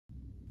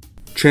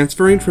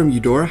Transferring from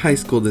Eudora High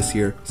School this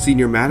year,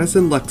 senior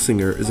Madison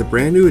Luxinger is a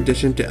brand new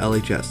addition to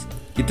LHS.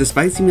 Yet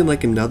despite seeming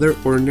like another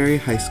ordinary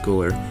high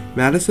schooler,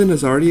 Madison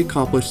has already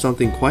accomplished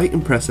something quite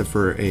impressive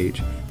for her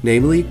age,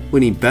 namely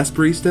winning Best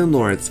Barista in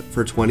Lawrence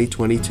for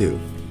 2022.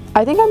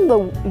 I think I'm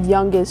the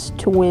youngest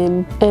to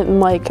win in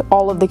like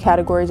all of the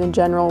categories in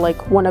general,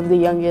 like one of the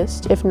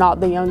youngest, if not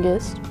the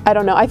youngest. I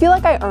don't know, I feel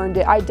like I earned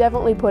it. I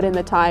definitely put in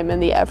the time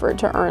and the effort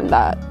to earn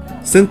that.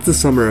 Since the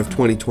summer of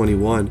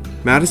 2021,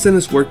 Madison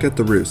has worked at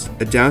the Roost,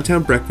 a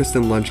downtown breakfast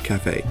and lunch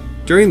cafe.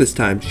 During this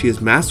time, she has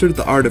mastered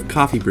the art of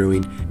coffee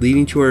brewing,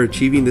 leading to her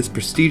achieving this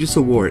prestigious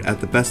award at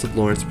the Best of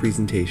Lawrence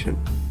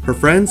presentation. Her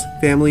friends,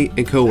 family,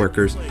 and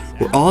co-workers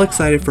were all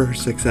excited for her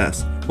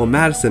success, while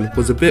Madison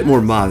was a bit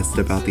more modest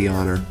about the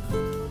honor.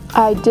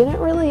 I didn't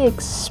really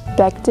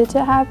expect it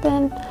to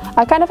happen.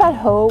 I kind of had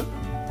hope,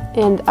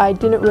 and I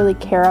didn't really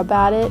care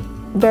about it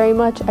very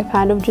much. I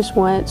kind of just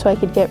went so I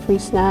could get free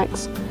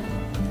snacks.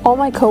 All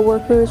my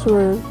coworkers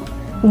were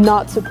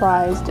not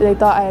surprised. They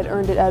thought I had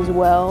earned it as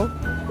well.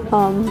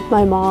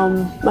 My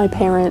mom, my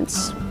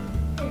parents,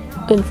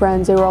 and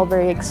friends, they were all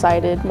very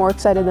excited, more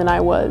excited than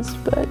I was.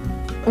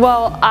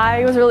 Well,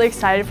 I was really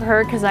excited for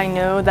her because I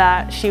knew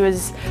that she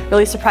was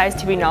really surprised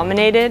to be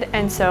nominated,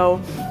 and so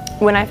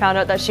when I found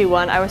out that she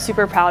won, I was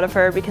super proud of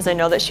her because I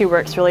know that she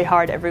works really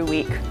hard every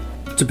week.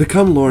 To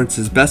become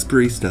Lawrence's best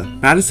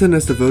barista, Madison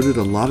has devoted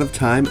a lot of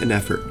time and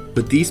effort,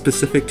 with these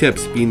specific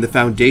tips being the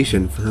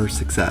foundation for her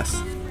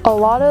success. A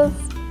lot of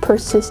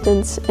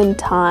persistence and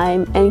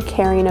time and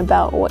caring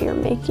about what you're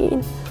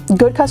making.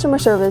 Good customer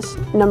service,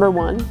 number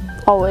one,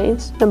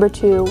 always. Number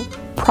two,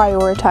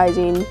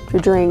 prioritizing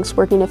your drinks,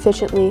 working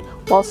efficiently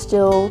while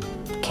still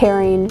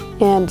caring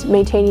and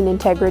maintaining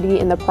integrity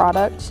in the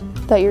product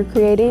that you're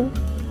creating.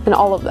 And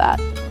all of that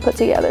put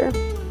together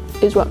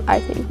is what I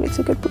think makes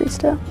a good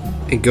barista.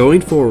 And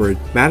going forward,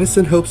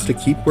 Madison hopes to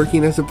keep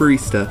working as a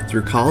barista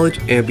through college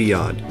and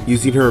beyond,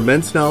 using her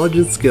immense knowledge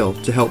and skill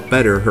to help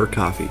better her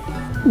coffee.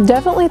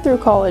 Definitely through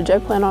college. I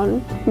plan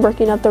on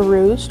working at the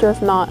Roost, or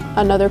if not,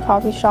 another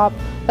coffee shop.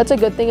 That's a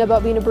good thing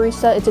about being a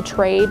barista. It's a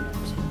trade,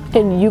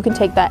 and you can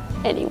take that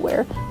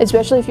anywhere.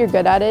 Especially if you're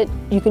good at it,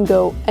 you can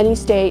go any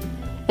state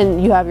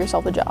and you have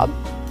yourself a job.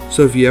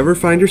 So if you ever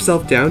find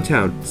yourself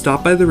downtown,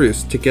 stop by the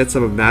Roost to get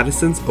some of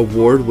Madison's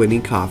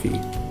award-winning coffee.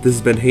 This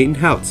has been Hayden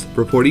Houts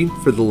reporting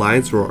for the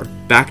Lions Roar.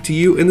 Back to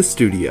you in the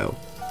studio.